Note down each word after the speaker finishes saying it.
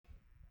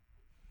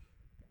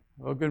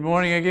Well, good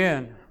morning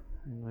again.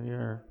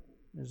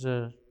 It's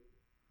a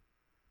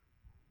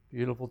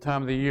beautiful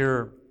time of the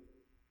year.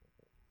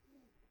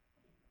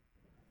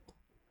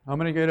 How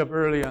many get up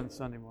early on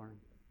Sunday morning?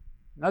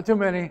 Not too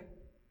many.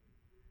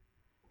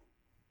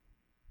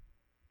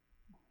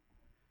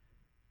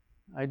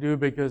 I do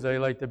because I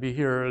like to be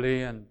here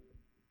early and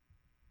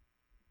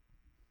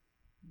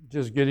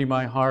just getting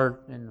my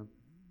heart and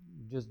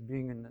just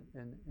being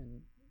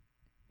in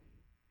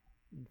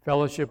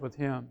fellowship with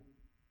Him.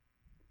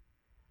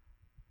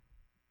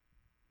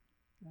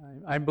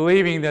 I'm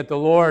believing that the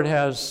Lord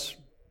has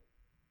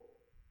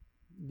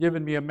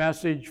given me a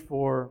message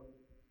for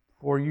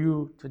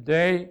you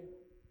today,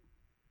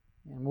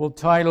 and we'll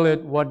title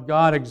it, What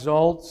God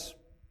Exalts.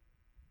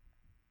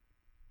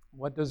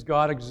 What does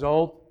God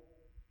exalt?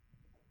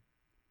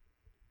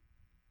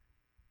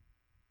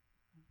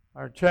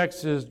 Our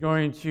text is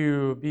going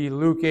to be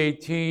Luke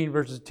 18,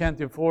 verses 10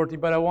 through 14,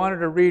 but I wanted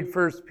to read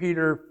 1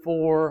 Peter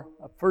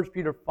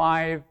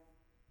 5,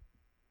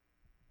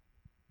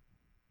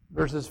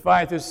 verses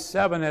 5 through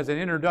 7 as an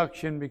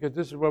introduction, because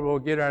this is where we'll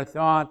get our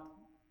thought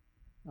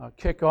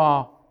kick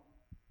off.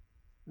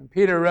 And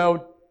Peter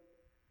wrote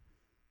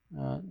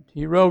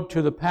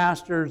to the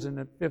pastors in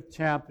the 5th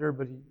chapter,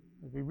 but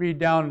if we read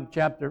down in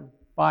chapter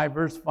 5,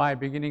 verse 5,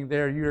 beginning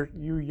there,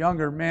 you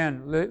younger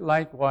men,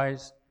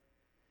 likewise,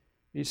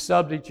 be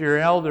subject to your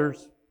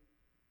elders,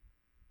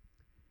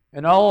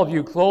 and all of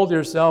you clothe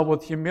yourself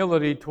with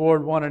humility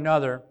toward one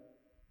another.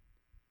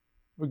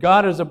 For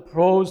God is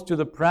opposed to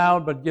the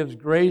proud, but gives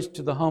grace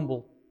to the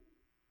humble.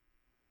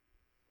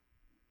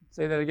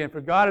 Say that again.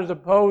 For God is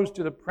opposed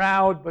to the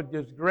proud, but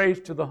gives grace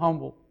to the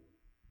humble.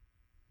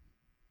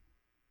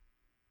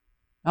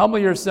 Humble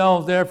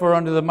yourselves, therefore,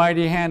 under the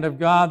mighty hand of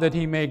God, that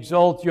He may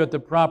exalt you at the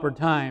proper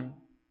time,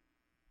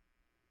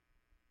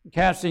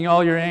 casting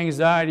all your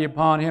anxiety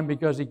upon Him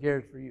because He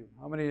cares for you.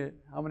 How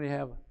many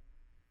have?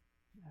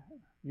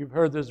 You've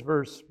heard this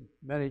verse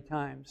many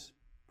times,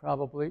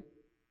 probably.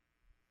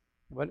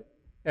 But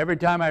every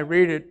time I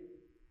read it,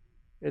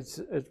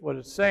 it's what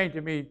it's saying to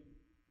me.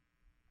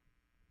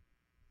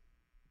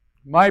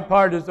 My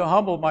part is to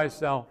humble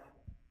myself.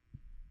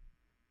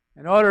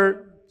 In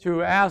order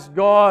to ask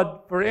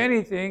God for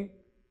anything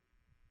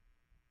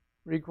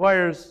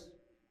requires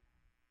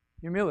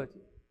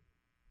humility.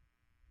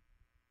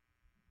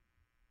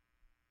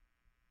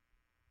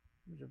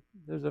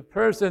 There's a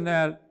person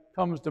that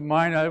comes to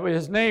mind.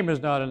 His name is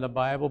not in the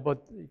Bible,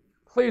 but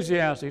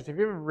Ecclesiastes, if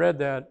you ever read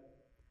that,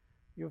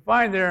 you'll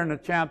find there in the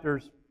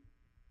chapters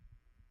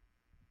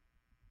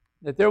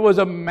that there was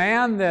a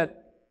man that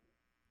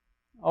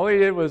all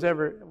he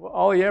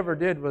ever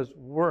did was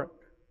work.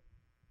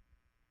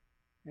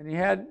 And he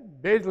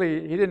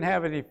didn't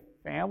have any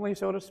family,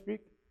 so to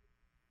speak.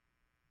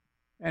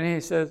 And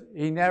he says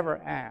he never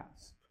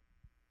asked.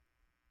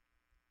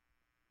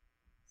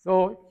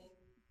 So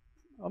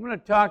I'm going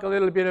to talk a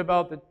little bit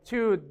about the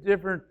two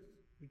different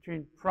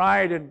between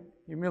pride and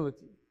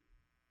humility.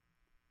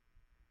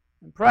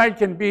 And pride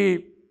can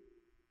be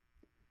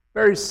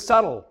very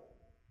subtle.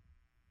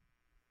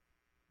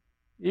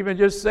 Even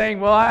just saying,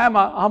 "Well, I'm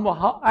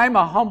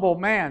a humble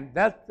man."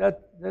 That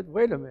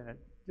wait a minute.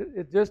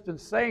 It just in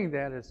saying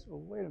that is, well,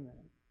 wait a minute.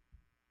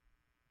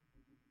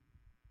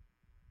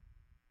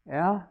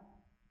 Yeah.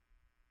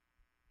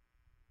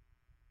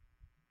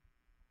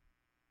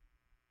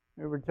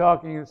 We were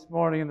talking this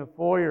morning in the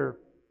foyer.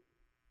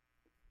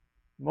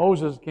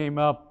 Moses came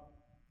up,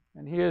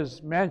 and he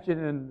is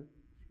mentioned in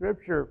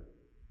Scripture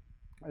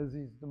as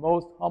he's the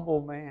most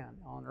humble man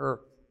on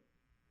earth.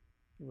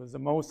 He was the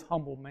most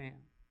humble man.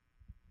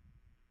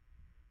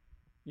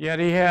 Yet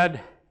he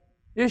had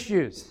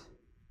issues.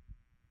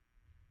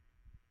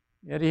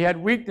 Yet he had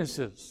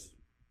weaknesses.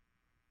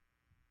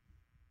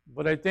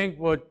 But I think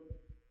what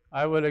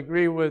I would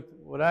agree with,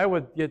 what I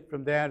would get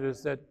from that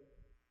is that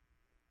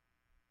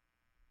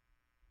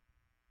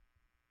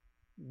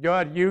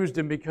God used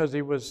him because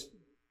he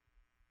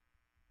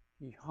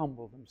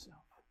humbled himself.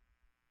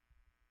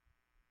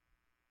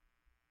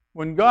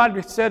 When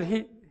God said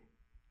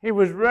he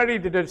was ready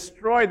to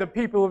destroy the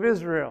people of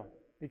Israel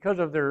because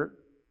of their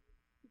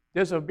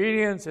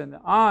disobedience, and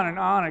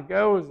on it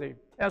goes, they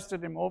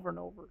tested him over and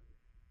over.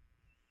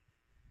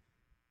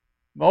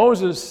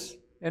 Moses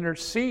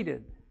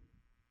interceded.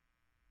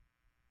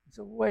 He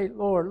said, "Wait,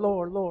 Lord,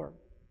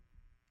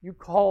 you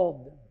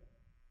called them."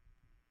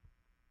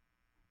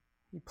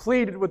 He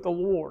pleaded with the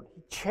Lord.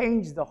 He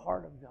changed the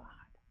heart of God.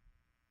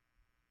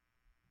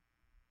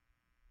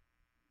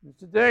 And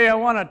today I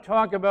want to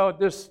talk about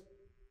this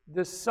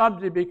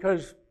subject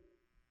because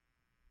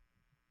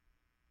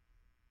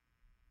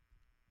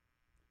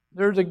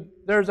there's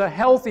a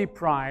healthy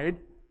pride,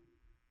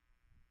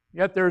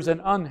 yet there's an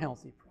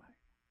unhealthy pride.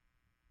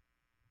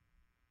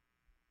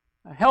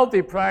 A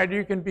healthy pride,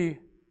 you can be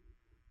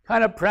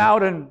kind of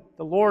proud and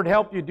the Lord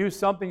helped you do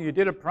something, you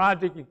did a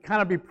project, you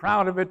kind of be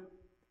proud of it,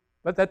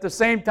 but at the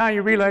same time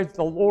you realize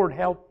the Lord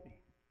helped me.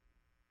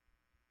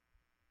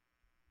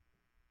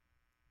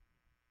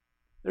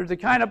 There's a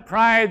kind of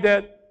pride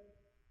that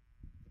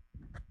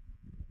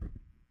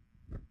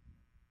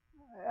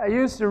I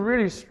used to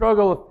really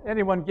struggle if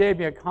anyone gave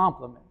me a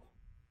compliment.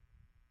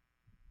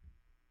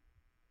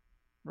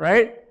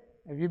 Right?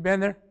 Have you been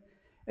there?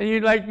 And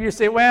you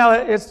say, well,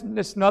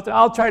 it's nothing.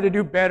 I'll try to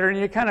do better. And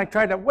you kind of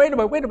try to, wait a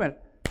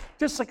minute.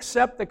 Just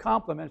accept the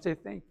compliment and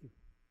say thank you.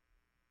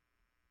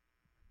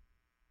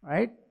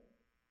 Right?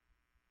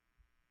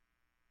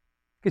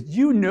 Because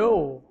you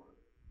know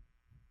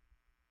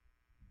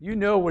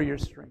where your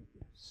strength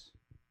is.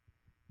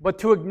 But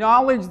to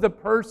acknowledge the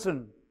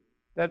person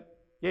that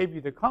gave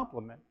you the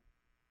compliment,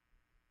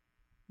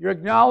 you're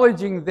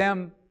acknowledging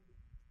them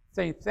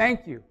saying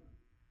thank you,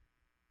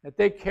 that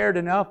they cared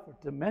enough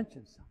to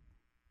mention something.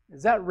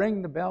 Does that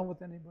ring the bell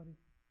with anybody?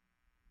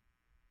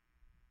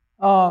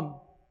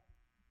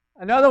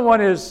 Another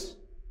one is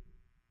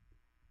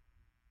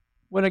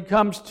when it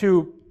comes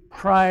to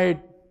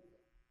pride,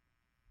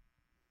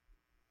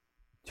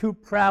 too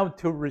proud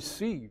to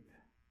receive.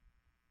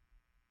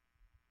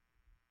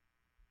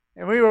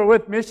 And we were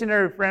with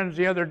missionary friends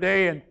the other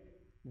day, and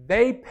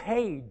they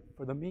paid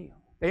for the meal.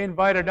 They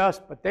invited us,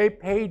 but they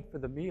paid for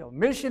the meal.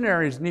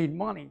 Missionaries need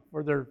money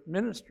for their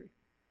ministry.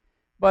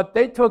 But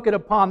they took it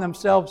upon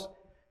themselves,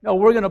 no,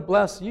 we're going to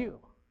bless you.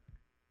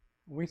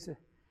 And we said,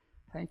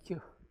 thank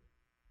you.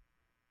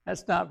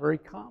 That's not very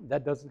common.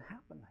 That doesn't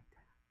happen like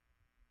that.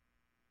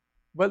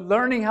 But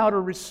learning how to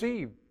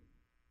receive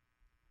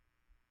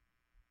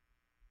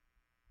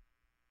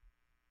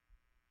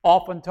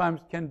oftentimes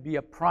can be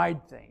a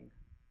pride thing.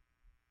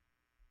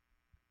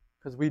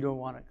 Because we don't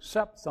want to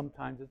accept.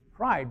 Sometimes it's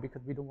pride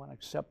because we don't want to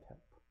accept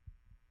help.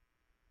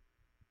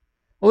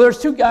 Well,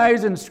 there's two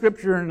guys in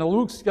Scripture in the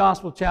Luke's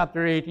Gospel,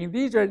 chapter 18.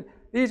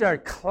 These are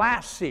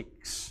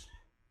classics.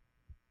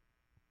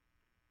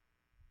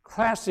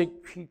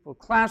 Classic people.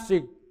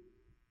 Classic.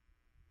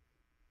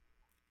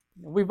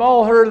 We've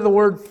all heard of the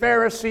word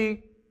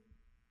Pharisee.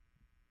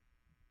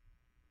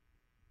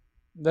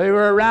 They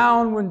were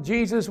around when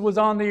Jesus was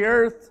on the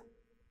earth.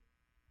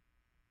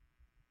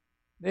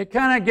 They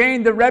kind of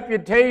gained the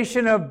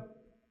reputation of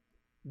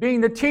being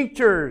the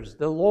teachers,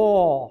 the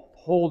law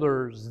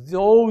holders,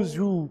 those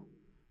who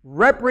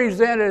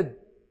represented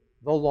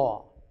the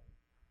law.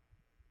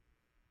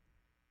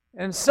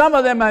 And some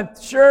of them, I'm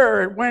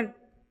sure,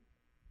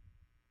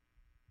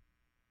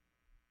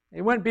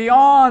 they went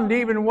beyond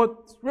even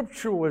what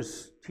Scripture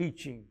was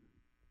teaching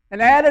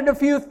and added a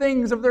few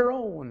things of their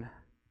own.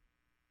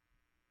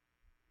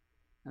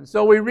 And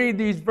so we read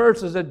these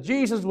verses that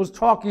Jesus was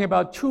talking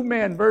about two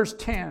men, verse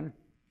 10.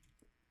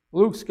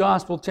 Luke's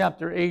Gospel,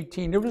 chapter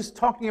 18. It was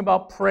talking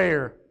about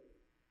prayer.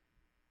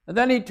 And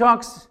then he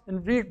talks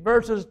in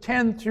verses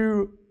 10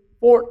 through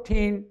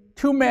 14.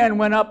 Two men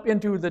went up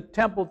into the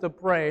temple to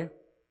pray.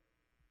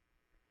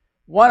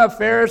 One a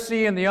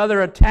Pharisee and the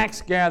other a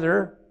tax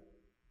gatherer.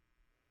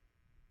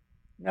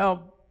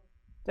 Now,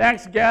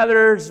 tax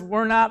gatherers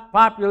were not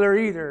popular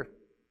either.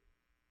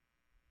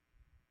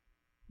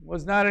 It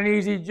was not an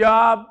easy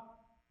job.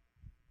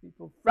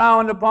 People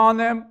frowned upon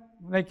them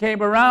when they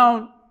came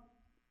around.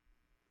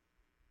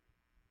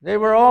 They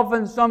were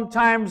often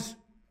sometimes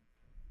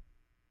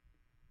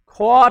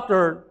caught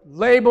or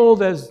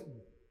labeled as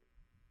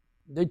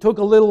they took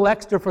a little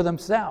extra for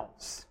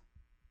themselves.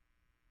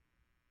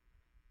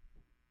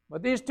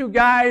 But these two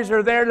guys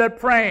are there, they're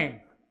praying.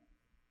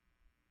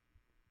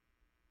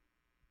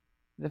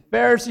 The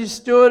Pharisee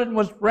stood and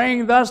was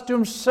praying thus to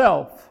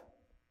himself.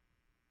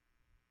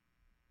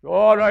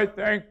 God, I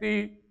thank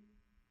thee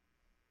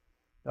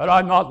that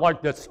I'm not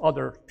like this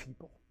other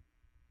people.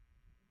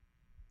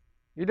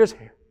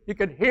 You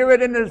could hear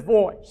it in his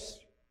voice.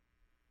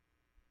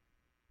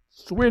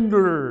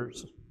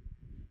 Swindlers,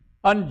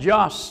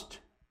 unjust,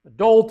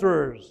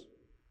 adulterers,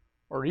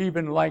 or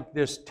even like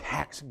this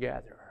tax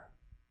gatherer.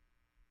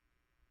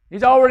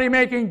 He's already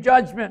making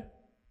judgment.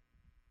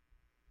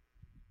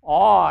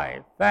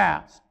 I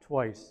fast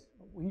twice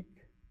a week.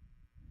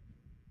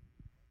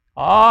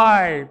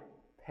 I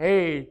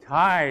pay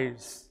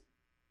tithes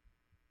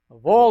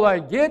of all I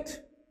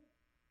get.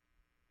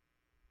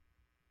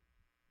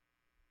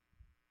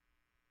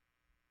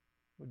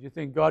 What do you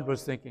think God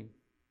was thinking?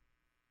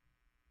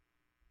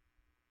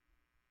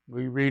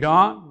 We read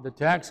on, the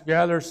tax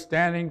gatherer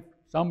standing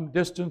some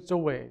distance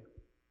away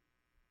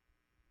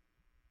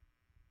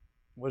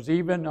was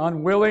even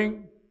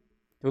unwilling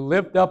to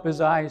lift up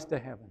his eyes to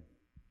heaven,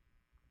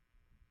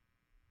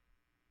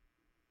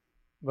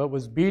 but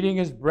was beating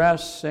his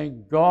breast,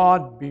 saying,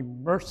 God, be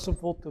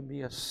merciful to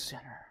me, a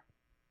sinner.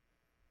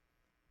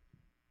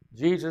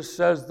 Jesus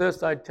says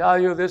this, I tell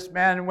you, this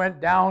man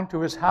went down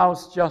to his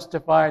house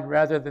justified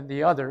rather than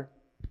the other.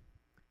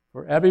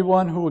 For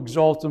everyone who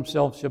exalts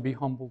himself shall be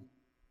humbled,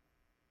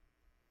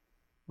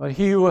 but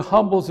he who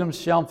humbles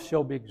himself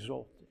shall be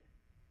exalted.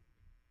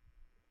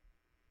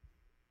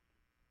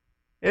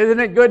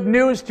 Isn't it good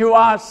news to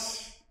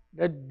us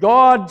that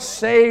God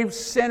saves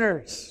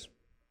sinners?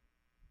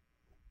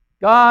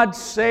 God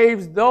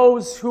saves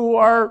those who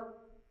are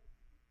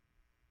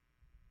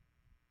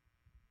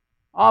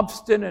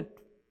obstinate,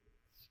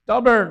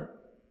 stubborn.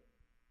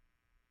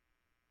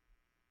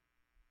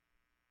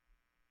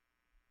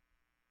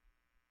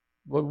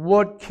 But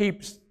what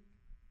keeps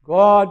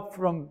God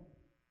from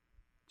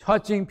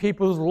touching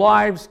people's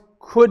lives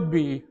could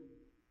be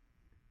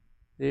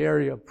the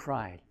area of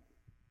pride.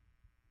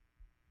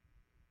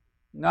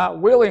 Not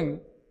willing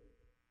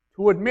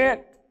to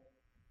admit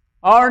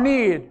our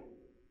need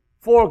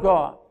for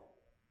God.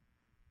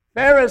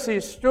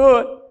 Pharisee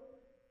stood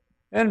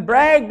and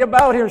bragged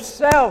about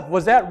himself.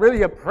 Was that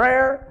really a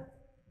prayer?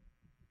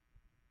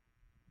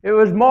 It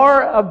was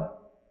more of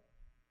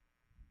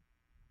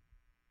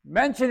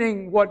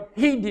mentioning what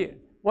he did,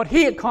 what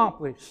he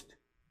accomplished.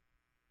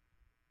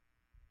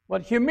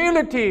 But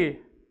humility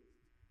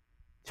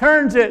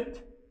turns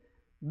it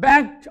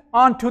back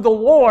onto the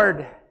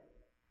Lord,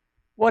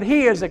 what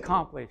he has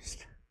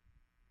accomplished,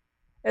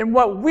 and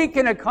what we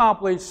can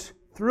accomplish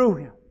through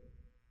him,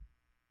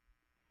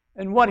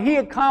 and what he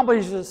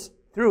accomplishes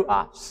through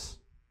us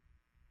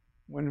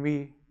when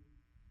we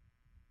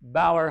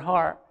bow our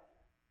heart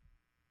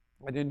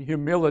and in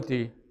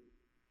humility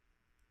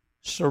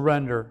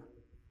surrender.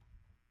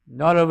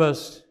 None of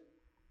us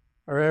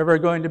are ever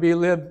going to be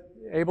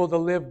able to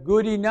live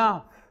good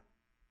enough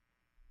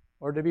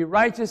or to be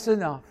righteous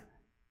enough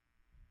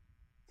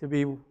to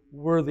be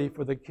worthy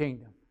for the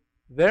kingdom.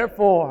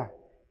 Therefore,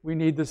 we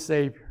need the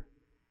Savior.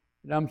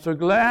 And I'm so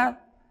glad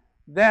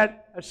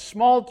that a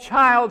small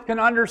child can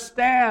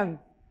understand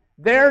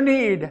their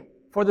need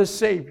for the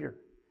Savior.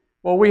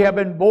 For we have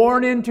been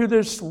born into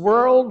this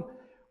world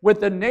with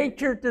the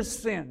nature to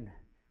sin,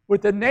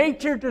 with the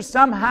nature to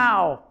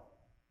somehow.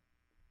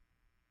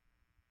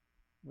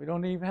 We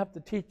don't even have to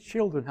teach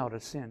children how to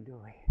sin, do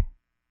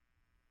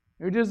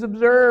we? We just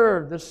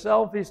observe the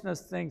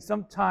selfishness thing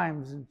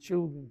sometimes in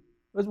children.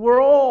 Because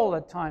we're all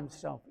at times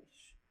selfish.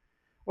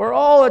 We're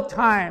all at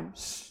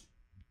times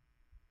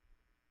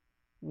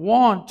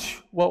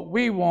want what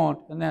we want,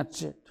 and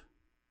that's it.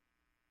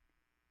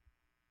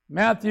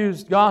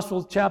 Matthew's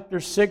Gospel, chapter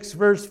 6,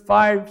 verse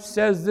 5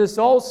 says this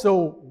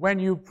also. When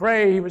you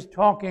pray, he was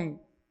talking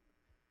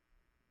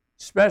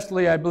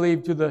especially, I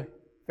believe, to the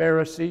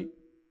Pharisee,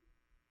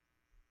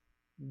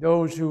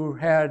 those who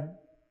had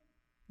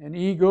an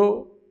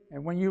ego.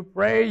 And when you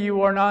pray,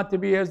 you are not to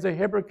be as the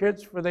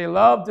hypocrites, for they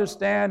love to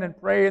stand and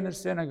pray in the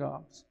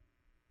synagogues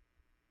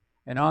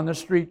and on the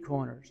street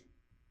corners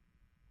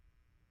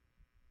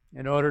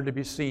in order to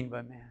be seen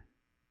by man.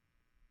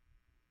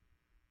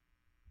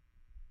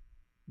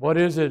 What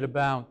is it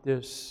about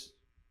this?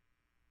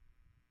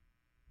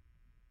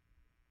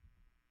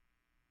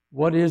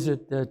 What is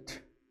it?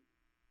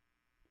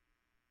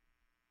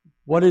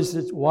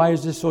 Why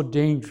is this so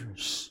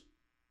dangerous?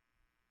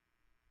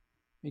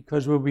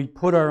 Because when we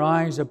put our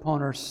eyes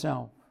upon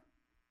ourselves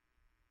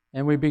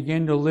and we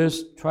begin to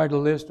try to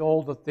list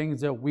all the things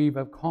that we've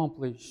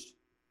accomplished,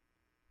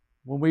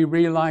 when we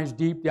realize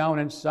deep down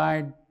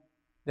inside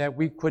that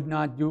we could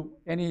not do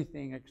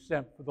anything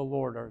except for the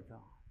Lord our God,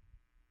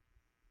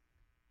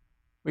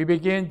 we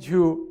begin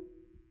to,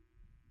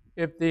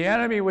 if the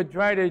enemy would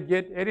try to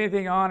get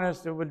anything on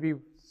us, it would be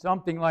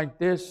something like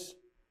this.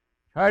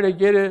 Try to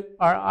get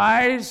our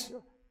eyes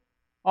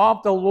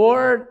off the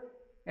Lord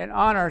and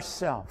on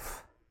ourselves.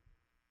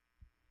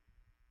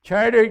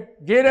 Try to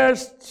get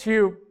us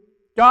to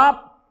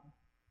stop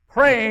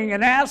praying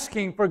and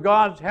asking for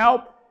God's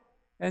help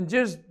and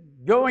just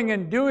going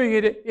and doing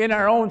it in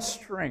our own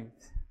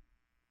strength.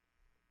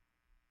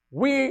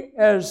 We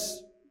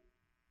as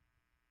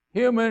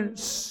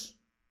humans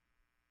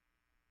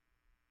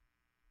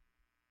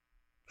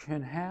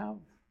can have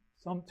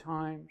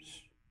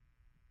sometimes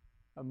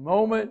a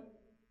moment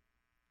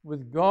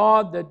with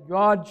God that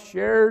God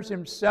shares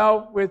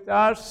Himself with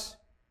us,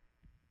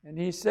 and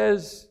He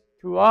says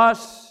to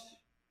us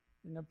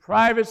in the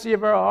privacy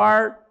of our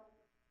heart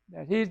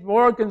that He's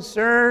more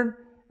concerned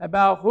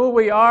about who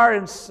we are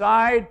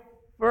inside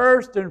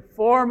first and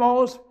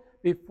foremost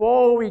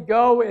before we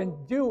go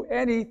and do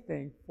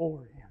anything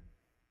for Him.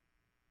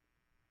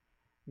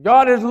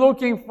 God is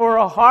looking for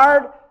a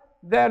heart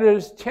that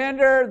is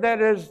tender,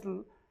 that is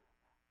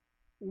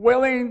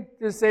willing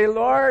to say,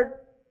 Lord,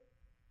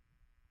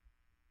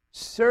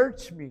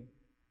 search me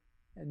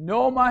and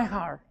know my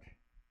heart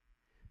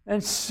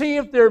and see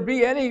if there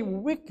be any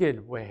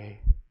wicked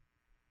way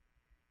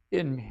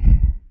in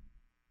me.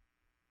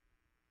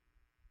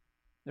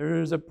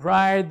 There is a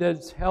pride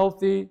that's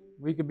healthy.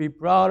 We can be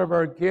proud of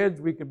our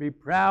kids. We can be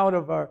proud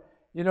of our,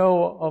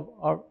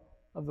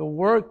 of the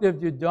work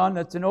that you've done.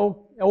 That's an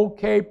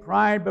okay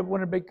pride, but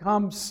when it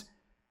becomes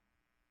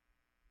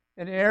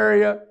an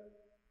area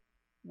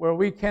where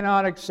we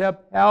cannot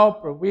accept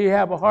help or we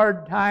have a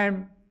hard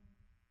time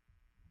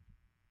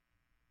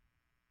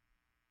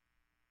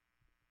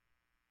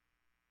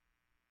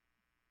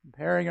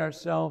comparing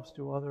ourselves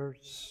to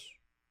others,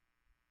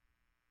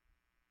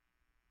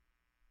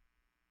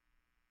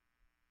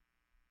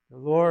 the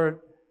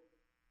Lord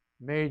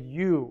made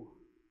you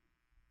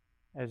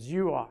as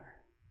you are,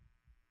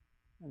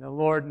 and the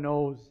Lord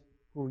knows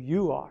who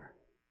you are,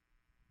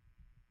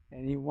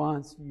 and He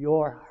wants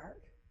your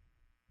heart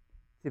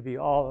to be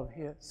all of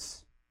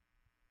His.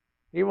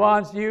 He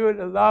wants you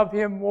to love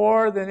Him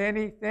more than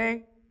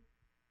anything,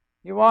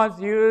 He wants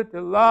you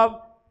to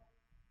love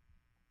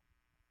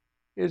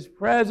His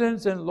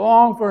presence and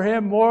long for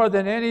Him more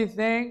than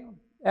anything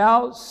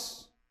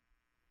else.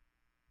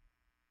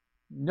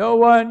 No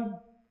one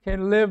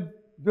can live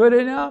good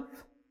enough.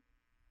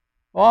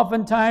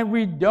 Oftentimes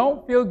we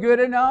don't feel good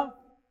enough.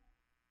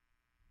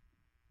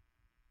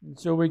 And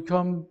so we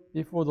come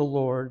before the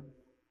Lord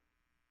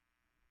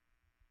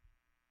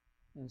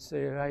and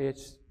say, I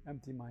just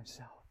empty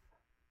myself.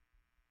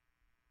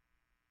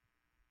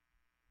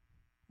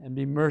 And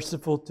be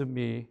merciful to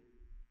me,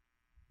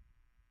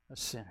 a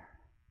sinner.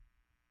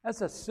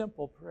 That's a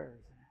simple prayer,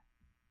 isn't it?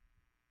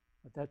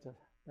 But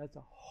that's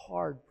a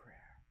hard prayer.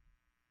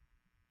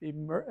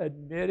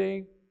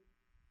 Admitting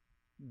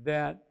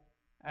that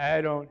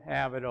I don't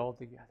have it all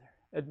together.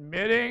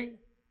 Admitting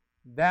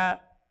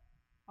that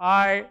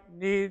I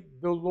need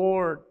the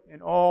Lord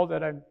in all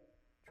that I'm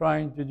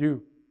trying to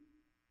do.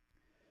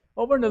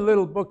 Over in the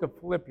little book of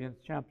Philippians,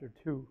 chapter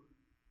 2,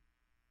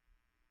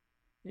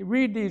 you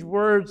read these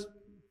words,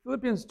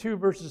 Philippians 2,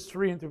 verses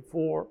 3 and through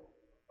 4.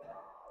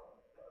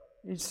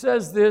 He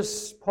says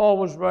this, Paul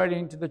was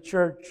writing to the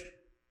church,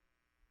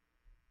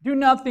 do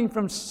nothing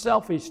from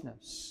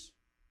selfishness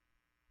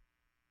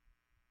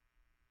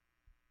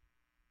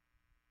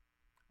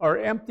or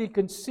empty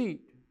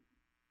conceit,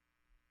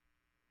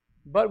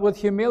 but with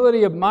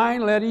humility of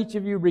mind, let each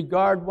of you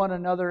regard one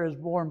another as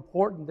more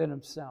important than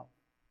himself.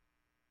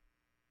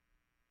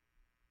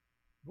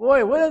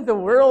 Boy, wouldn't the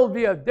world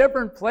be a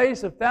different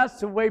place if that's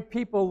the way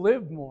people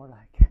lived more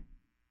like?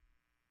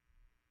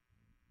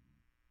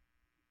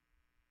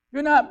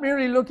 Do not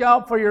merely look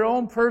out for your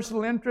own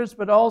personal interest,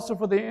 but also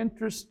for the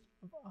interest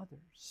of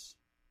others.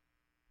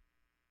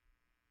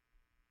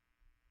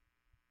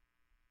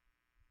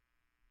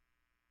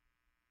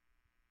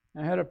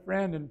 I had a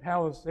friend in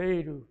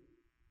Palisade who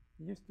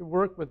used to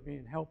work with me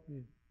and help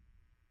me.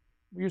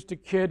 He used to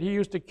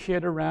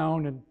kid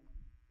around, and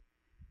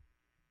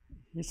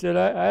he said,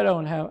 I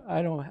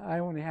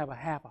only have a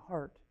half a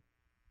heart.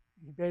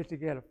 He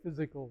basically had a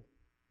physical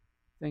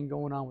thing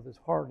going on with his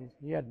heart.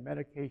 He had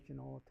medication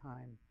all the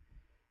time.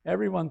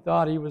 Everyone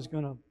thought he was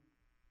going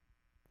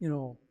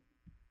to,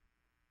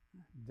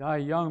 die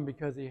young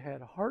because he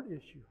had a heart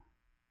issue.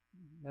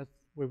 That's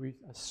where we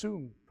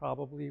assumed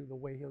probably the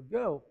way he'll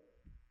go.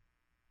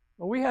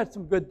 But we had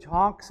some good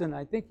talks, and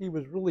I think he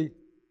was really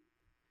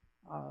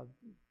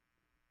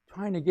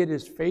trying to get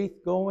his faith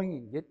going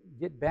and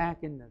get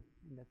back in the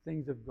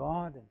things of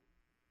God.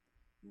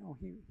 And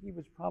he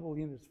was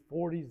probably in his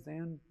 40s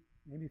then,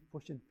 maybe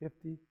pushing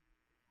 50.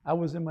 I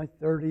was in my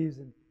 30s,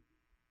 and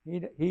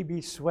he'd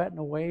be sweating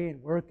away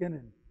and working,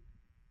 and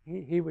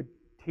he would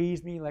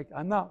tease me like,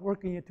 I'm not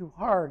working you too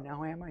hard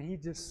now, am I?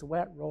 He'd just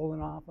sweat rolling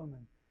off him,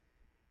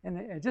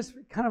 and just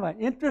kind of an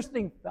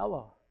interesting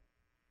fellow.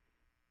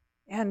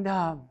 And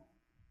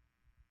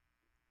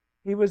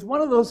he was one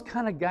of those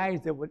kind of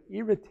guys that would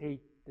irritate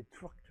the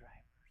truck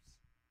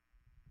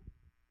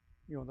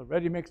drivers. The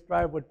ready-mix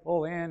driver would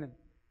pull in, and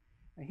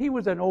he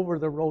was an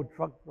over-the-road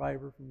truck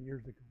driver from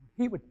years ago.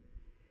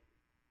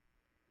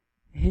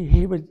 He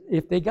would,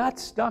 if they got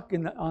stuck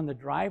on the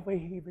driveway,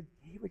 he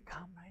would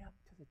come right up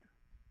to the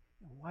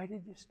driveway. Why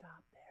did you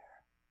stop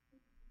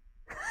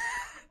there?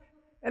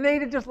 And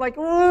they'd just like,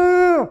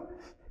 woo!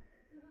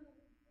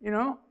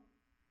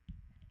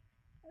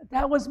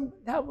 That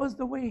was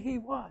the way he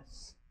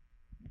was.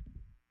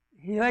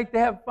 He liked to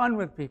have fun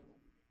with people.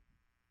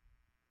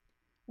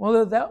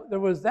 Well, there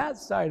was that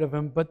side of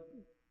him, but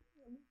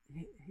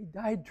he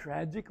died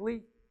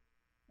tragically.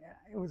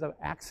 It was an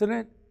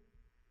accident.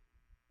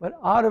 But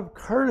out of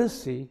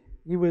courtesy,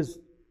 he was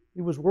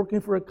working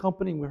for a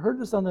company. We heard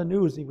this on the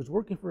news. He was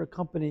working for a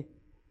company,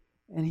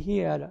 and he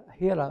had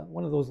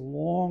one of those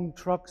long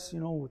trucks,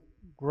 with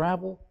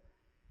gravel.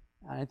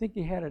 And I think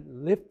he had it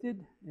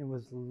lifted. It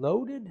was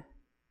loaded.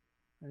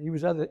 And he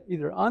was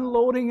either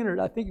unloading it, or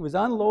I think he was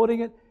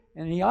unloading it.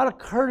 And he, out of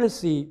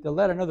courtesy to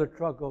let another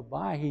truck go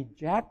by, he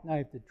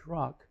jackknifed the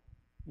truck,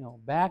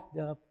 backed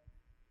up,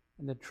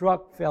 and the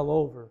truck fell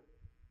over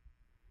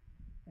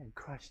and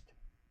crushed him.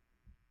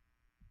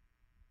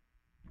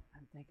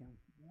 I'm thinking,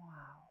 wow.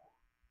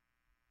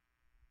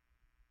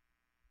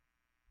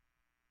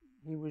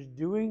 He was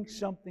doing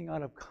something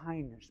out of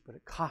kindness, but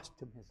it cost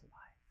him his life.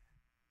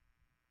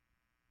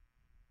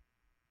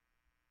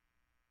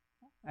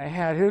 I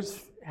had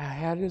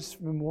his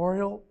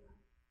memorial.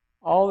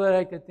 All that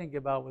I could think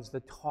about was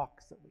the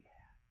talks that we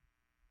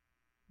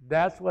had.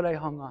 That's what I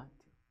hung on to.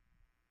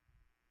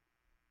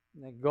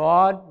 And that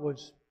God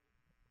was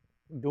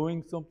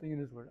doing something in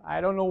His Word. I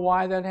don't know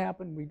why that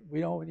happened. We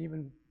don't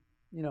even,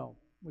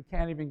 we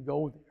can't even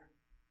go there.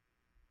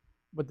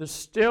 But there's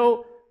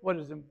still what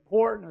is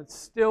important. It's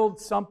still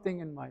something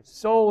in my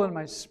soul and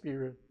my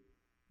spirit.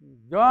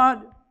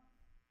 God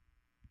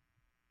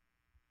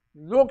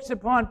looks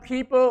upon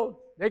people.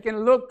 They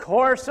can look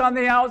coarse on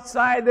the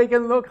outside. They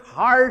can look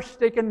harsh.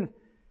 They can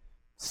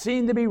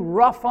seem to be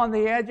rough on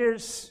the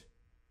edges.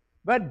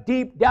 But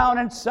deep down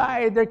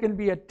inside, there can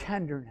be a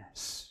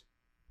tenderness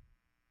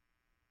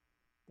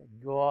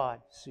that God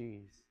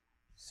sees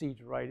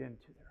right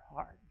into their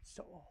heart and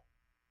soul.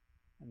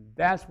 And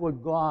that's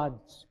what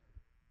God's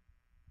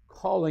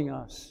calling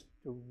us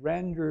to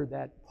render,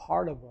 that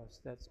part of us,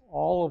 that's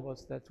all of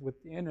us, that's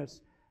within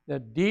us,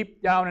 that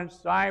deep down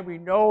inside we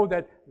know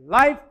that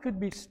life could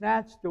be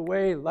snatched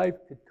away, life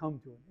could come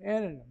to an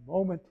end in a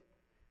moment,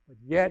 but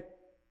yet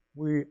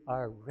we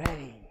are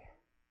ready.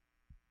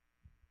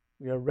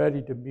 We are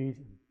ready to meet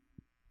Him.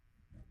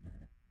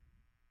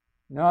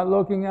 Not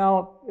looking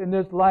out in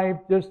this life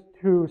just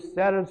to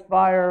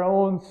satisfy our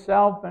own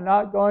self, and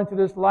not going through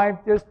this life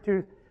just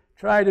to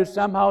try to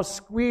somehow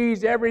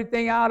squeeze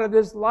everything out of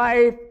this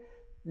life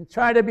and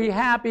try to be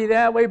happy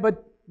that way,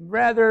 but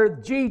rather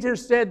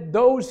Jesus said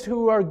those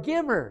who are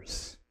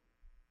givers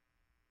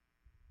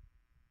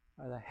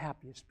are the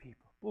happiest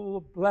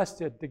people.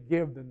 Blessed to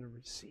give than to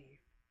receive.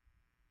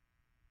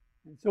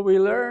 And so we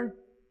learn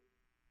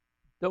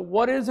that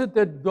what is it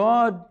that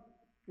God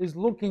is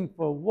looking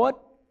for?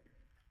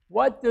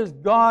 What does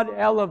God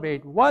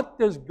elevate? What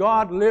does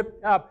God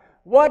lift up?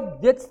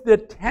 What gets the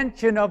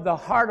attention of the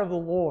heart of the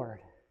Lord?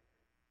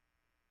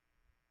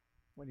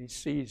 When He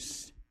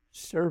sees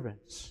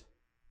servants,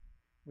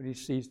 when He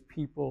sees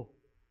people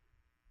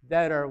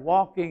that are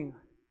walking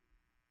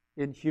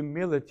in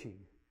humility.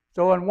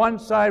 So on one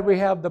side we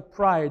have the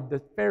pride,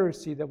 the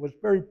Pharisee that was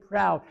very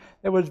proud,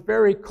 that was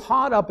very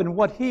caught up in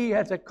what he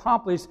has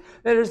accomplished,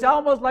 that is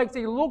almost like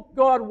saying, look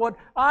God, what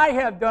I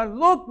have done,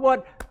 look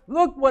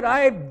what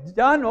I've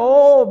done,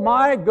 oh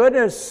my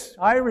goodness,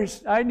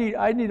 I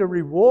need a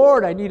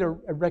reward, I need a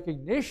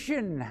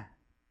recognition.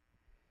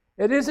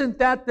 It isn't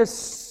that the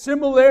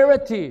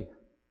similarity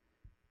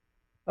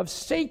of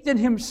Satan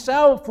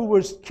himself, who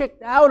was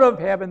kicked out of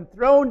heaven,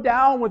 thrown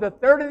down with a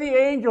third of the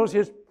angels?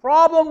 His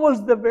problem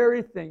was the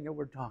very thing that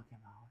we're talking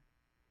about.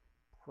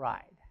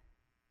 Pride.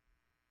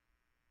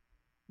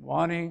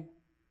 Wanting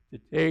to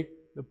take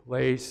the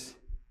place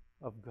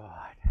of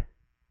God.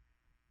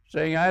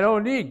 Saying, I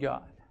don't need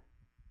God.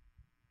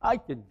 I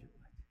can do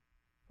it.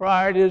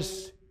 Pride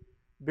is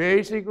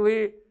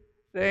basically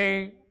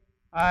saying,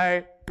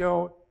 I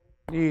don't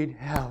need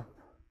help.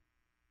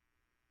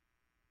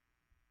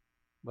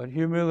 But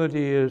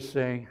humility is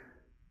saying,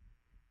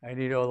 I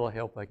need all the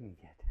help I can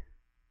get.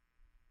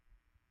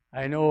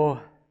 I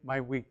know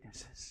my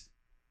weaknesses.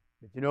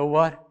 But you know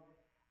what?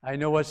 I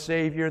know a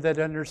Savior that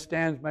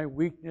understands my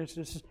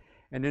weaknesses.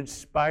 And in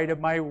spite of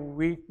my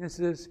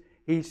weaknesses,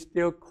 He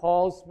still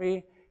calls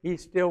me. He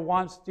still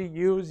wants to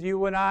use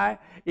you and I,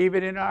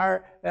 even in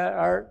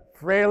our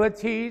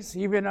frailties,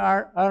 even in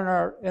our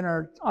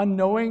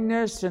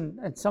unknowingness,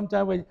 and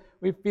sometimes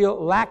we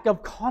feel lack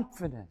of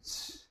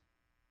confidence.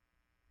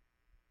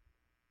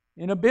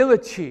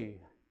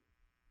 Inability.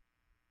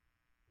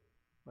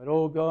 But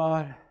oh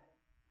God,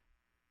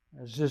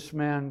 as this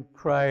man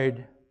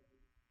cried,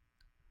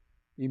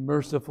 be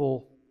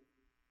merciful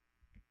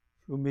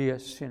to me, a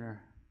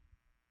sinner.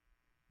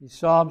 He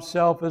saw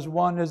himself as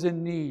one as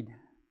in need.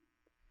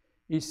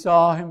 He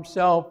saw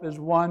himself as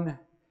one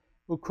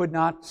who could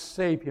not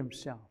save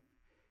himself.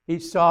 He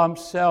saw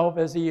himself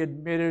as he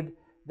admitted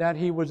that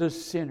he was a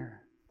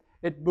sinner.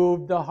 It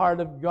moved the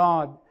heart of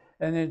God,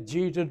 and then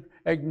Jesus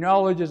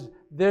acknowledges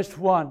this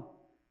one.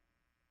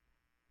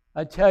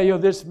 I tell you,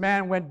 this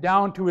man went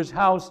down to his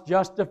house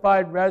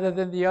justified rather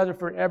than the other,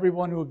 for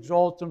everyone who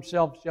exalts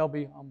himself shall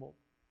be humbled.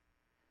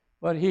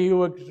 But he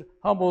who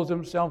humbles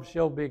himself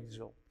shall be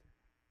exalted.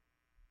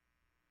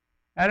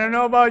 I don't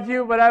know about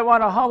you, but I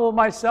want to humble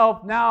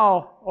myself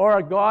now,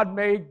 or God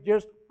may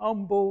just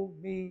humble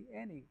me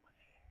anyway.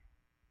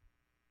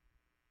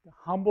 To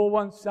humble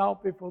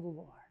oneself before the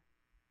Lord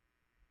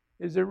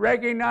is to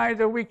recognize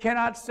that we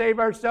cannot save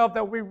ourselves,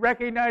 that we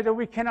recognize that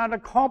we cannot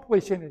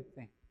accomplish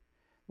anything.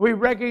 We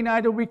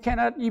recognize that we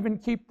cannot even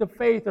keep the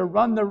faith or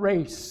run the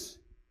race.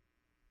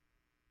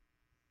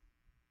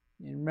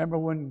 You remember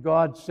when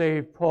God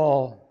saved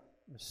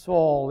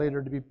Saul,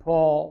 later to be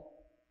Paul.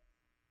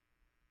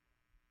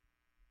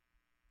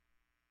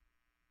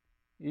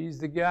 He's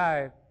the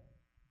guy,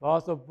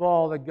 Apostle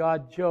Paul, that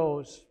God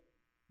chose.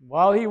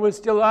 While he was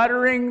still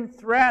uttering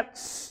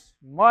threats,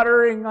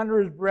 muttering under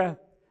his breath,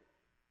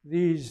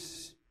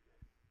 these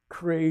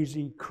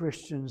crazy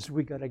Christians,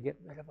 we got to get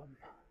rid of them.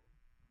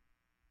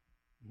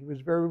 He was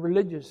very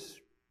religious.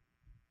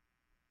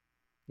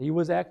 He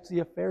was actually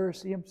a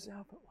Pharisee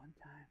himself at one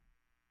time.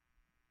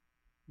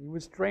 He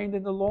was trained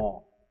in the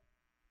law.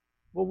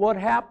 But what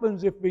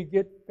happens if we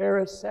get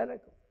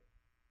pharisaical?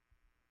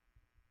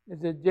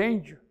 It's a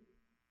danger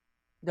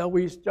that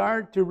we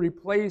start to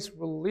replace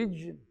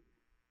religion.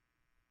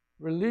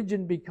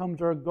 Religion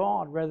becomes our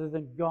God rather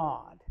than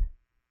God.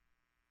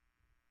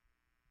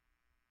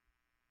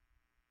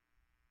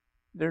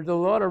 There's a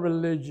lot of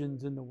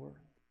religions in the world.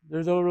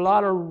 There's a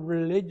lot of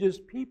religious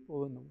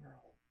people in the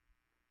world.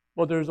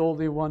 But there's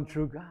only one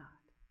true God.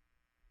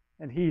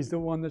 And He's the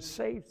one that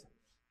saves us.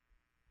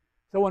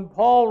 So when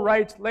Paul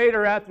writes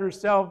later after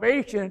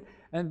salvation,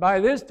 and by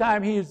this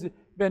time he's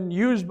been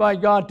used by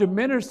God to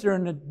minister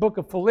in the book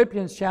of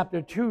Philippians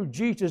chapter 2,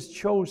 Jesus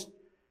chose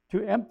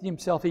to empty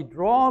Himself. He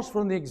draws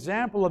from the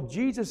example of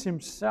Jesus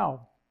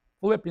Himself.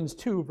 Philippians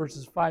 2,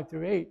 verses 5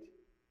 through 8.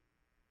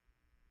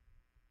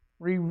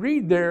 we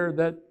read there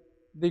that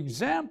the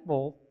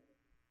example,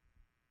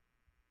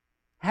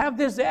 have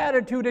this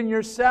attitude in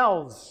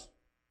yourselves,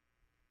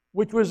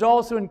 which was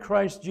also in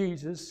Christ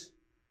Jesus,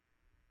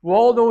 who,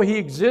 although he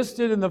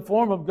existed in the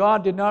form of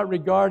God, did not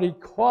regard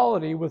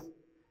equality with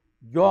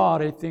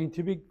God a thing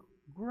to be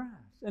grasped.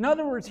 In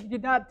other words, he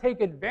did not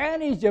take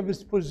advantage of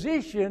his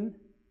position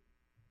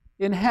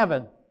in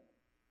heaven,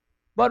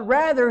 but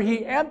rather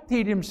he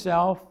emptied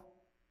himself,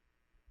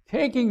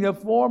 taking the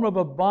form of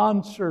a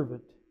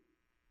bondservant,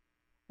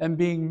 and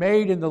being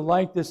made in the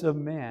likeness of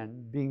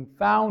man, being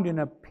found in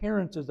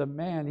appearance as a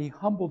man, he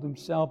humbled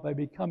himself by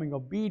becoming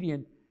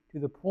obedient to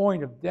the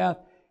point of death,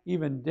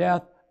 even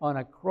death on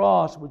a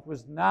cross, which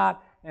was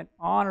not an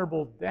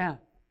honorable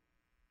death.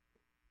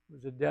 It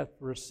was a death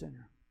for a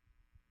sinner.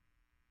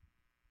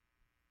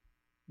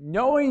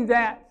 Knowing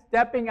that,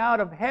 stepping out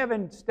of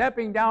heaven,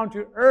 stepping down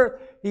to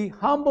earth, he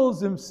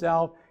humbles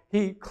himself.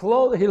 He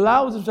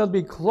allows himself to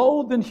be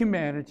clothed in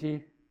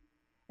humanity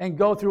and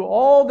go through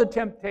all the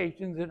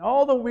temptations and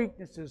all the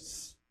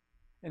weaknesses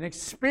and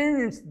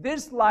experience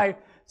this life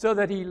so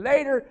that he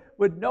later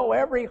would know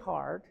every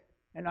heart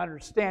and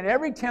understand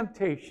every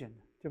temptation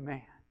to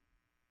man.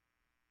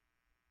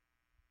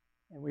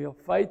 And we'll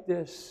fight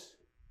this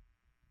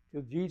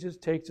till Jesus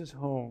takes us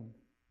home.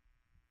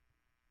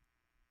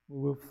 We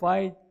will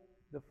fight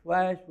the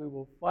flesh. We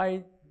will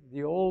fight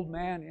the old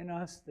man in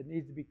us that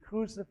needs to be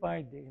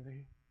crucified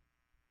daily.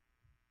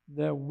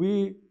 That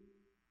we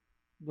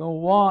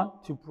don't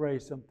want to pray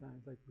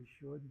sometimes like we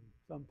should.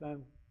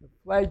 Sometimes the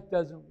flesh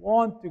doesn't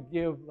want to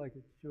give like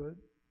it should.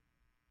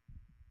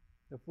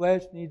 The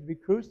flesh needs to be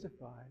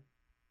crucified.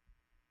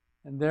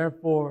 And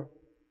therefore,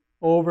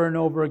 over and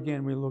over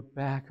again, we look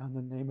back on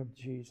the name of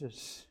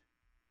Jesus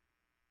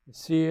and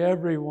see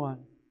everyone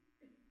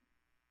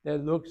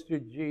that looks to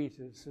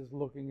Jesus is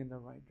looking in the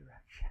right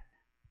direction.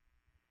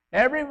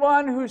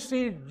 Everyone who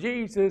sees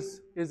Jesus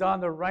is on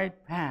the right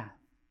path.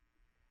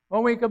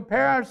 When we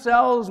compare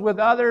ourselves with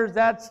others,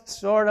 that's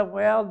sort of,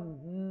 well,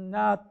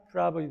 not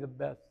probably the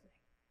best thing.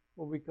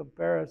 When we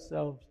compare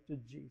ourselves to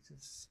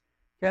Jesus.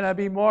 Can I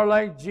be more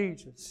like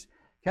Jesus?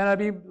 Can I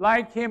be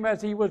like him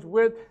as he was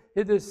with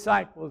his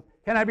disciples?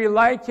 Can I be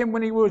like him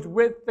when he was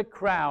with the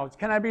crowds?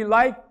 Can I be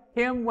like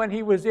him when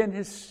he was in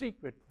his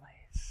secret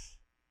place?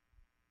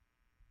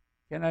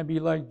 Can I be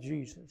like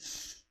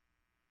Jesus?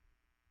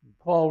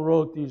 Paul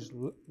wrote these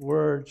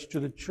words to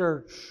the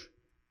church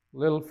a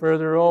little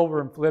further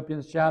over in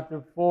Philippians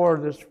chapter 4,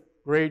 this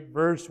great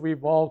verse,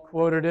 we've all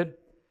quoted it.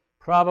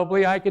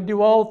 Probably I can do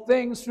all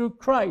things through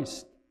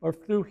Christ, or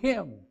through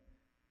him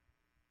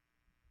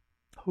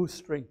who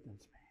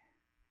strengthens me.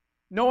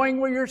 Knowing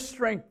where your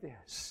strength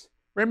is.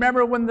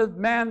 Remember when the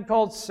man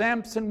called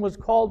Samson was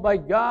called by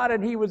God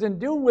and he was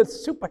endued with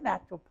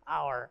supernatural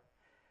power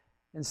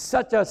and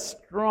such a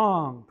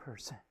strong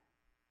person.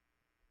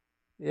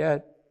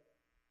 Yet,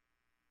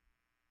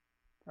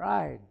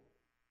 pride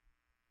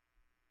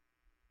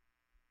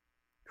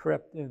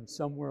crept in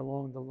somewhere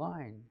along the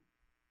line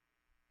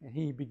and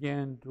he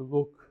began to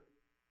look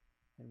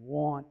and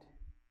want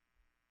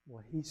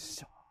what he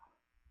saw.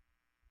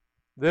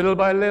 Little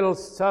by little,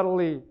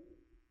 subtly,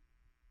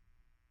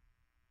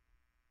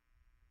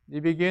 he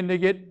began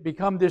to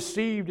become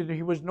deceived, and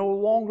he was no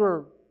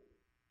longer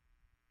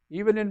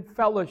even in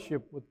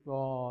fellowship with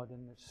God.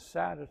 And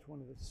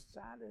one of the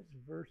saddest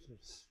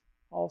verses,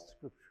 all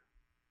Scripture.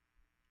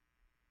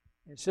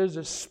 It says,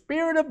 the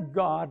Spirit of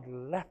God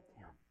left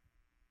him.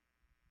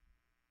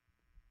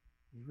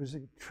 He was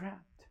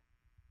entrapped.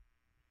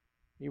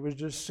 He was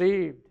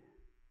deceived.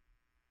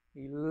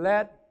 He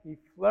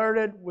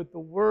flirted with the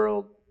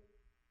world,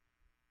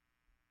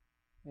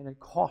 and it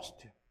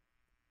cost him.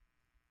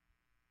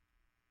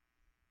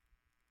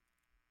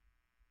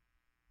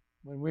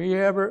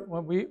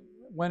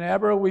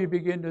 Whenever we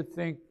begin to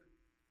think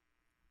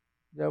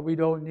that we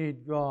don't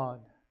need God,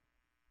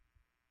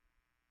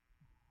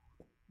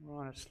 we're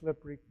on a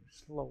slippery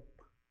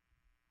slope,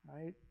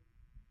 right?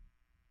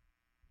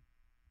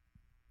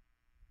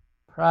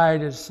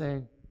 Pride is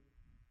saying,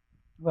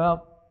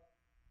 well,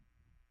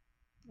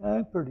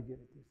 I'm pretty good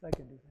at this. I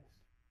can do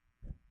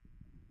this.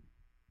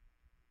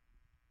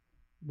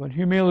 But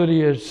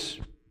humility is,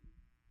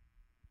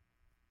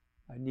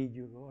 I need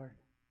you, Lord.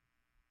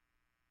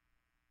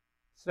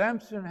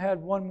 Samson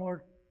had one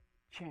more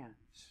chance.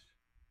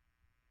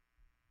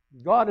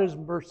 God is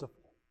merciful.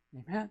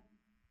 Amen?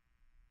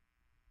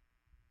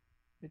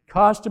 It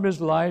cost him his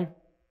life,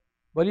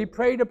 but he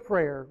prayed a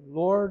prayer.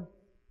 Lord,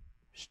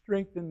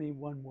 strengthen me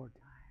one more time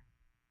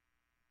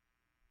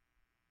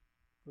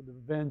for the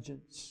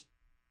vengeance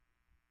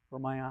for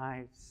my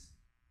eyes.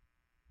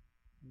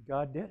 And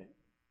God did it.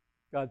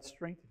 God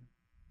strengthened him.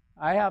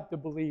 I have to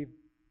believe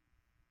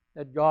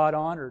that God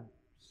honored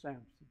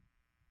Samson.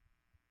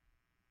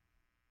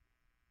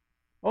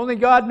 Only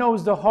God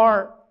knows the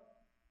heart.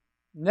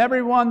 And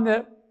everyone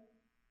that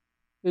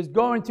is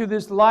going through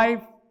this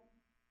life,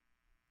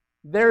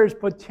 there is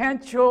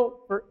potential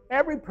for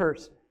every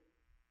person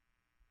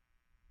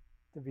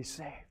to be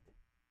saved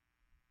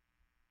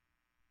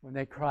when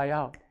they cry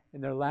out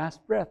in their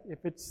last breath,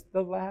 if it's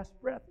the last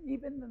breath,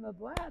 even in the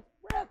last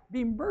breath,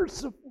 be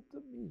merciful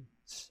to me.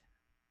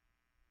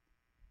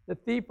 The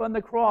thief on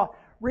the cross,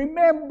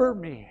 remember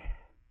me.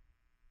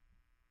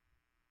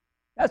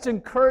 That's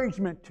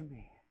encouragement to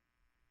me.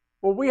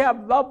 Well, we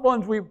have loved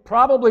ones we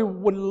probably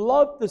would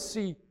love to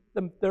see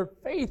their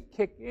faith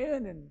kick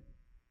in, and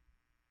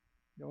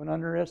don't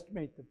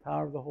underestimate the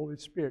power of the Holy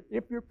Spirit.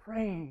 If you're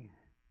praying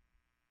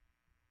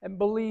and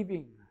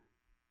believing.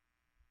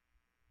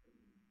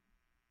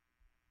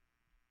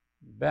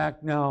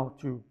 Back now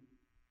to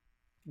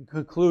in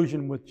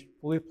conclusion with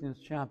Philippians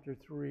chapter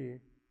 3.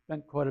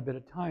 Spent quite a bit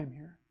of time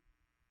here.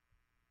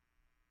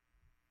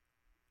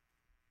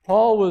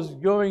 Paul was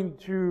going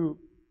through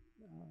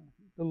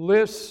the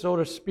list, so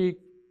to speak,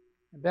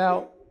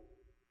 about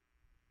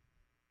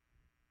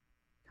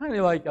kind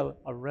of like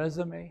a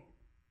resume.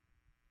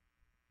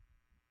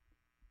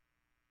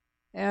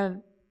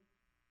 And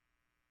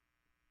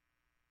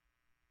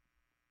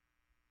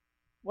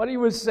what he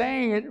was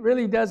saying, it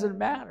really doesn't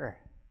matter.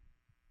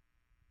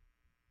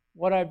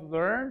 What I've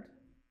learned,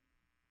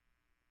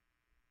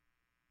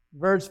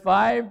 verse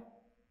 5,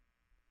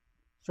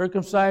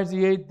 circumcised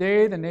the 8th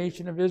day, the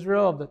nation of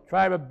Israel, of the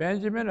tribe of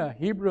Benjamin, a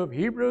Hebrew of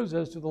Hebrews,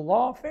 as to the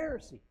law, of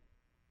Pharisee.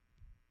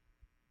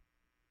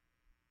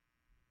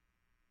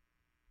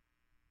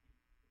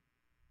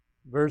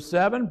 Verse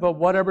 7, but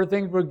whatever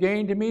things were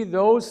gained to me,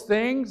 those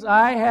things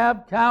I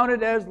have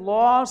counted as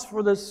loss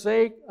for the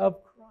sake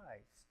of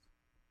Christ.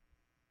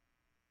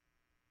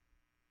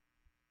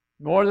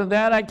 More than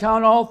that, I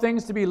count all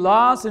things to be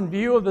lost in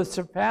view of the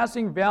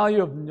surpassing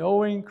value of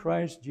knowing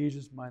Christ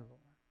Jesus my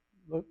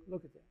Lord.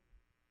 Look at that.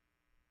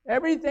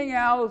 Everything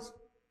else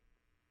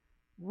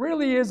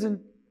really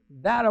isn't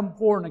that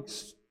important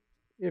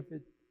if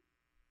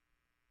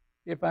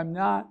I'm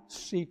not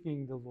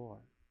seeking the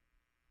Lord.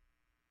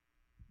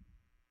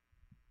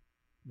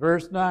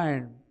 Verse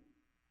 9,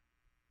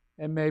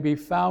 and may be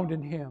found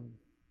in Him,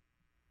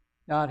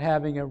 not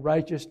having a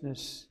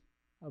righteousness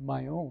of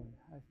my own.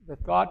 The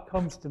thought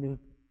comes to me.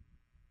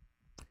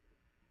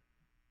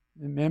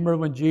 Remember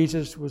when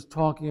Jesus was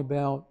talking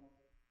about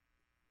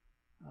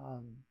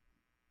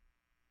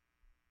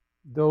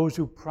those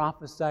who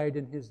prophesied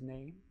in His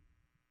name?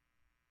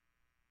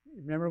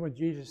 Remember when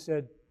Jesus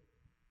said,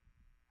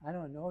 I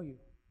don't know you.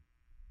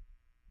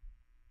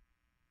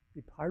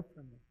 Depart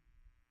from me.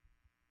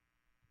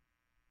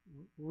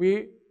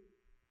 We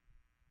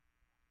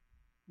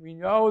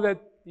know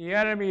that the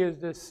enemy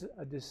is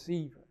a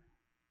deceiver.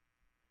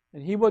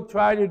 And he will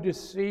try to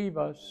deceive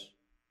us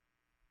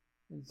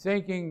in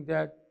thinking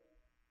that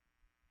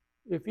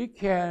if he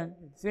can,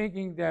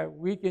 thinking that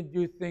we can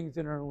do things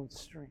in our own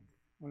strength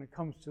when it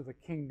comes to the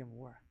kingdom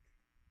work.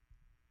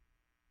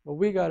 But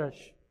we got to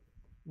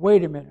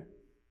wait a minute.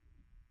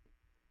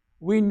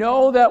 We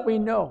know that we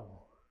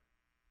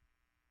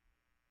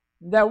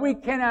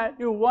cannot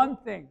do one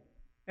thing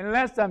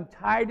unless I'm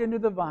tied into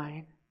the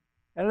vine,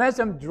 unless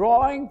I'm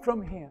drawing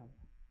from Him.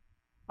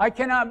 I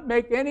cannot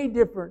make any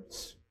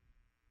difference.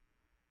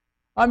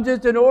 I'm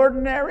just an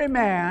ordinary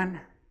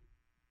man,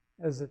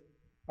 as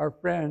our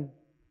friend,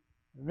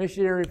 a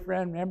missionary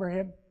friend, remember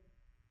him?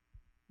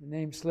 The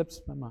name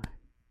slips my mind.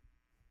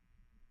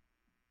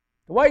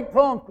 Dwight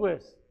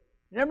Palmquist.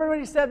 Remember when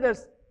he said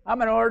this?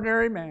 I'm an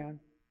ordinary man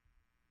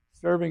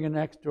serving an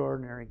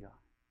extraordinary God.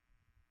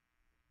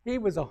 He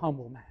was a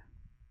humble man.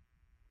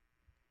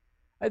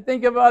 I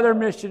think of other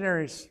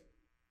missionaries.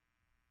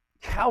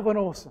 Calvin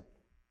Olson.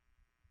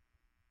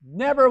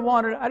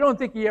 I don't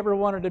think he ever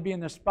wanted to be in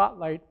the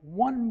spotlight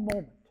one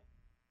moment.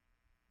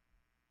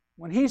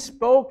 When he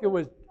spoke, it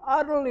was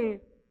utterly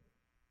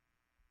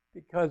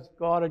because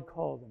God had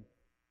called him.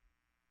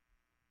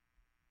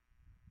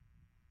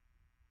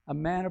 A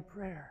man of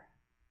prayer.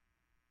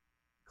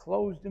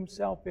 Closed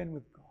himself in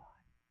with God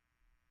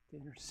to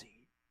intercede.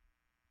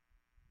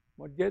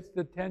 What gets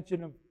the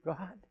attention of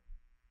God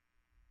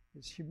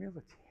is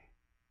humility.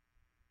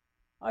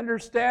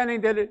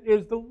 Understanding that it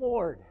is the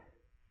Lord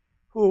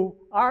who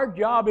our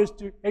job is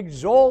to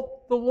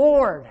exalt the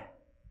Lord.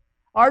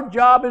 Our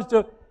job is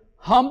to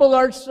humble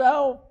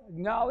ourselves,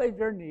 acknowledge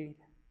our need,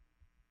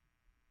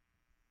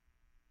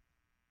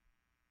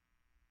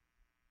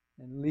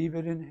 and leave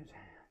it in His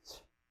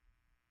hands.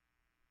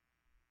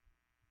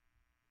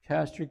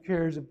 Cast your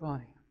cares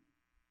upon Him.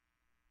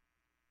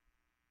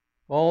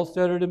 Paul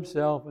said it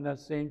himself in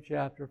that same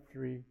chapter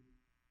 3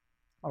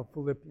 of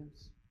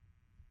Philippians.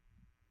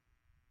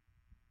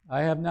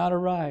 I have not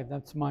arrived.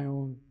 That's my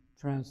own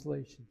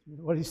translation.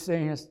 What he's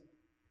saying is,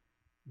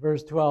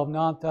 verse 12,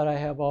 not that I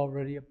have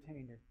already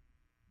obtained it.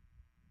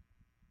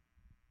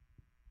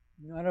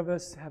 None of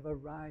us have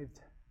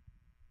arrived.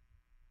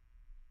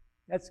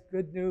 That's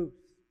good news.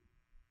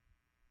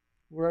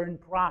 We're in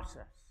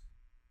process.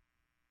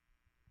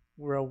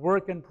 We're a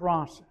work in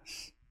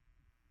process.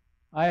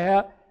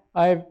 I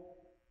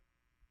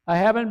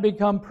haven't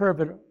become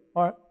perfect,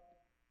 or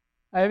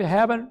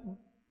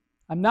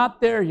I'm not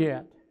there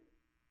yet,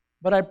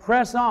 but I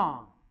press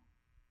on.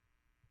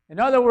 In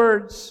other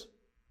words,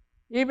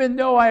 even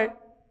though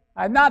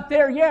I'm not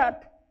there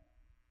yet,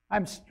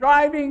 I'm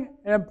striving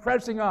and I'm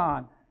pressing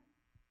on.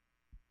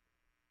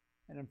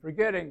 And I'm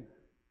forgetting.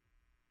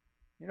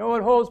 You know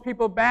what holds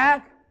people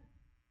back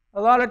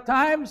a lot of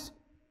times?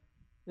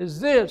 Is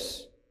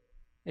this.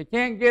 They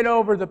can't get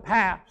over the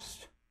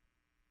past.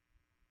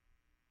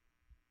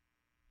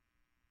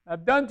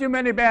 I've done too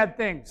many bad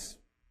things.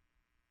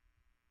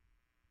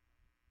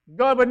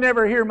 God would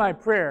never hear my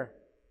prayer.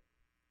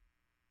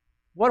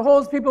 What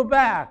holds people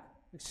back?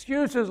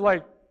 Excuses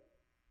like,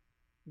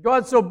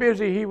 God's so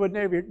busy He would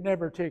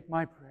never take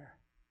my prayer.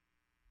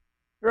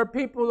 There are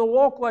people that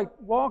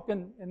walk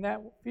in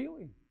that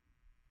feeling.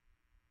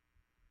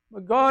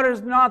 But God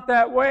is not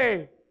that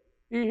way.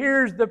 He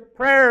hears the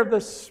prayer of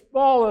the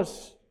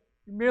smallest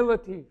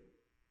humility,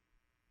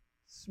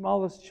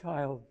 smallest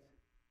child,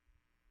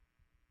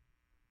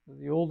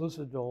 the oldest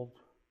adult.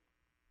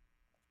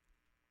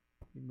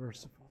 Be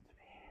merciful to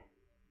me.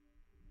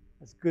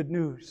 That's good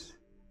news.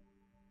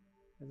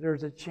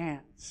 There's a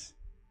chance.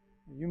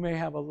 You may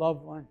have a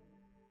loved one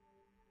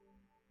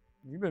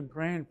you've been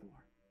praying for.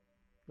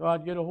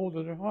 God, get a hold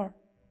of their heart.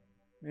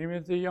 Maybe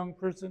it's a young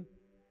person.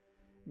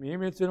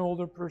 Maybe it's an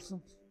older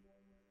person.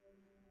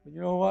 But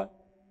you know what?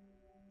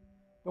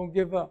 Don't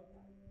give up.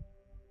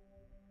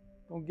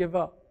 Don't give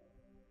up.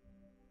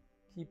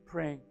 Keep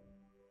praying.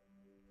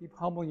 Keep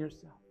humbling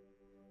yourself.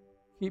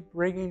 Keep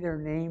bringing their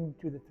name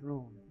to the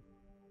throne.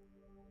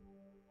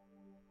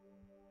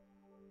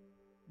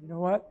 You know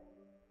what?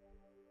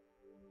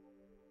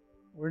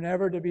 We're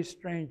never to be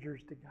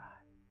strangers to God.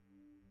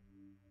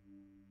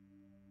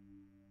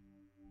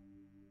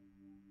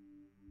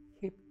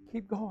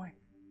 Keep going.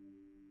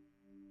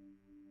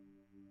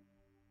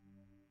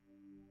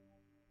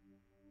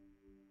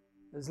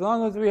 As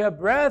long as we have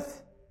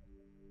breath,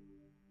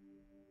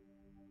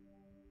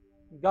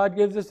 God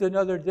gives us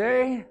another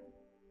day,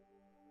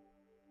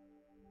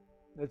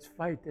 let's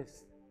fight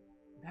this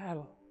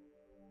battle.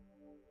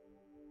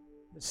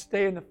 Let's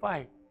stay in the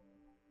fight.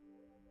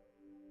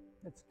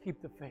 Let's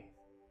keep the faith.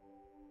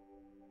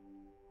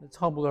 Let's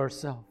humble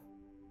ourselves.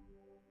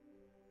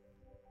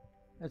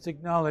 Let's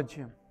acknowledge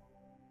Him.